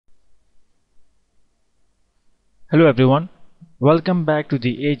Hello everyone, welcome back to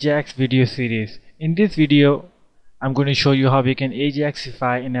the Ajax video series. In this video, I'm going to show you how we can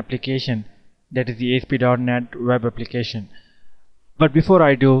Ajaxify an application that is the ASP.NET web application. But before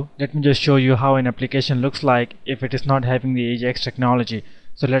I do, let me just show you how an application looks like if it is not having the Ajax technology.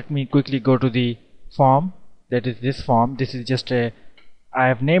 So let me quickly go to the form, that is this form. This is just I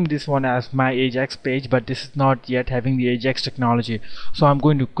have named this one as my Ajax page, but this is not yet having the Ajax technology. So I'm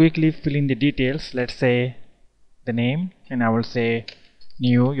going to quickly fill in the details. Let's say the name, and I will say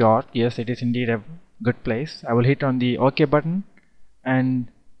New York. Yes, it is indeed a good place. I will hit on the OK button, and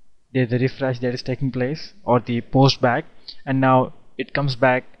there's a refresh that is taking place, or the post back, and now it comes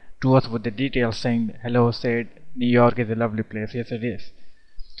back to us with the details saying hello, said New York is a lovely place. Yes, it is.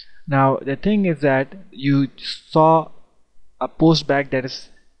 Now the thing is that you saw a post back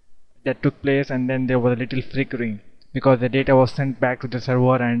that took place, and then there was a little flickering because the data was sent back to the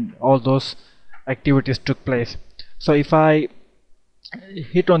server and all those activities took place. So if I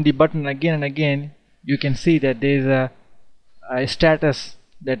hit on the button again and again, you can see that there is a status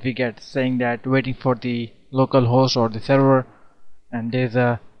that we get saying that waiting for the local host or the server, and there's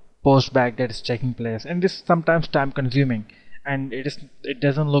a post back that is taking place, and this is sometimes time consuming and it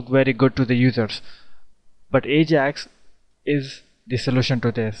doesn't look very good to the users. But Ajax is the solution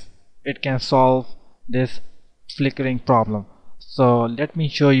to this. It can solve this flickering problem. So let me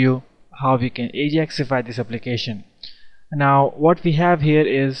show you how we can Ajaxify this application. Now what we have here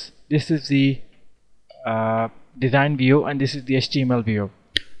is, this is the design view and this is the HTML view.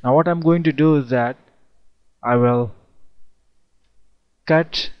 Now what I'm going to do is that I will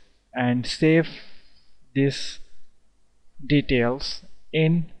cut and save this details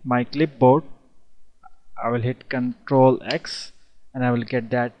in my clipboard. I will hit Ctrl X and I will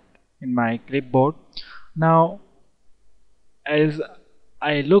get that in my clipboard. Now as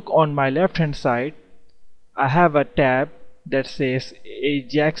I look on my left hand side, I have a tab that says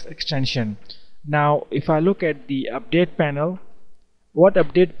Ajax extension. Now if I look at the update panel, what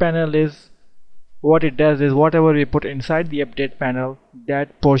update panel is, what it does is whatever we put inside the update panel,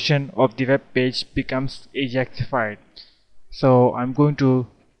 that portion of the web page becomes Ajaxified. So I'm going to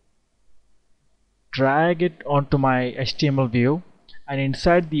drag it onto my HTML view, and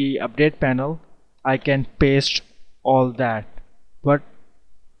inside the update panel I can paste all that, but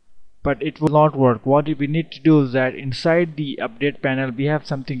it will not work. What we need to do is that inside the update panel we have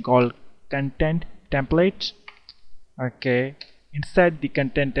something called content template. Okay, inside the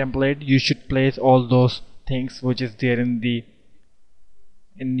content template you should place all those things which is there in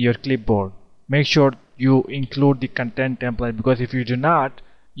your clipboard. Make sure you include the content template, because if you do not,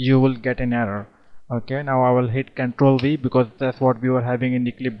 you will get an error. Okay, now I will hit Ctrl V because that's what we were having in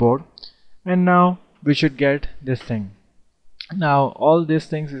the clipboard, and now we should get this thing. Now all these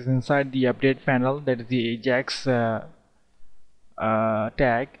things is inside the update panel, that is the Ajax tag.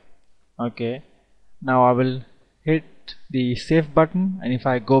 Okay, now I will hit the save button, and if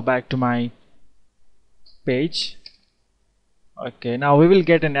I go back to my page, okay, now we will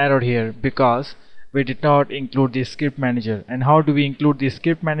get an error here because we did not include the script manager. And how do we include the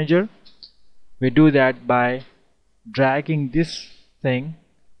script manager? We do that by dragging this thing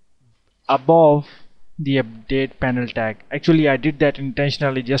above the update panel tag. Actually I did that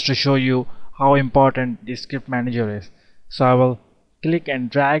intentionally just to show you how important the script manager is. So I will click and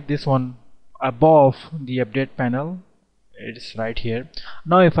drag this one above the update panel. It is right here.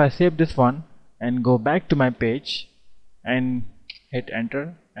 Now if I save this one and go back to my page and hit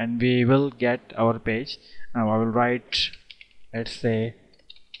enter, and we will get our page. Now I will write, let's say,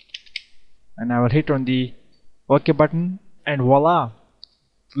 and I will hit on the OK button, and voila,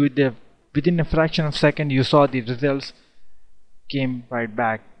 within a fraction of a second you saw the results came right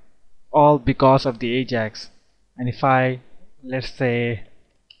back, all because of the Ajax. And if I, let's say,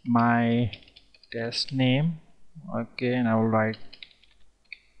 my test name, okay, and I will write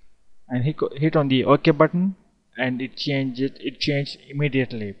and hit on the OK button, and it changed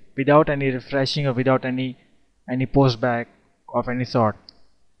immediately without any refreshing or without any post back of any sort.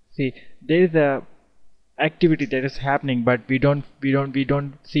 See, there is a activity that is happening, but we don't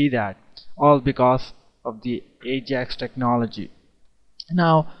see that, all because of the Ajax technology.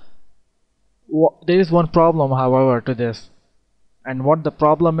 Now there is one problem however to this, and what the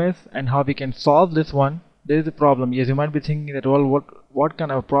problem is and how we can solve this one. There is a problem. Yes, you might be thinking that, well, what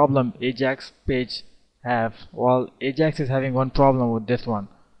kind of problem Ajax page have? Well, Ajax is having one problem with this one.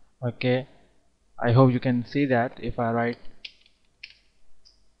 Okay, I hope you can see that. If I write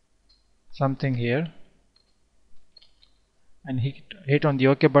something here and hit on the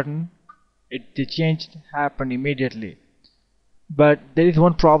OK button, the change happened immediately. But there is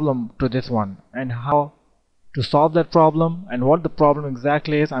one problem to this one, and how to solve that problem, and what the problem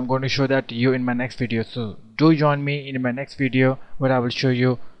exactly is, I'm going to show that to you in my next video. So do join me in my next video where I will show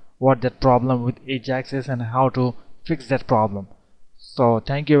you what that problem with Ajax is and how to fix that problem. So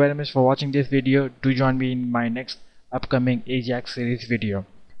thank you very much for watching this video. Do join me in my next upcoming Ajax series video.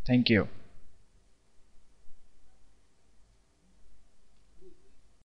 Thank you.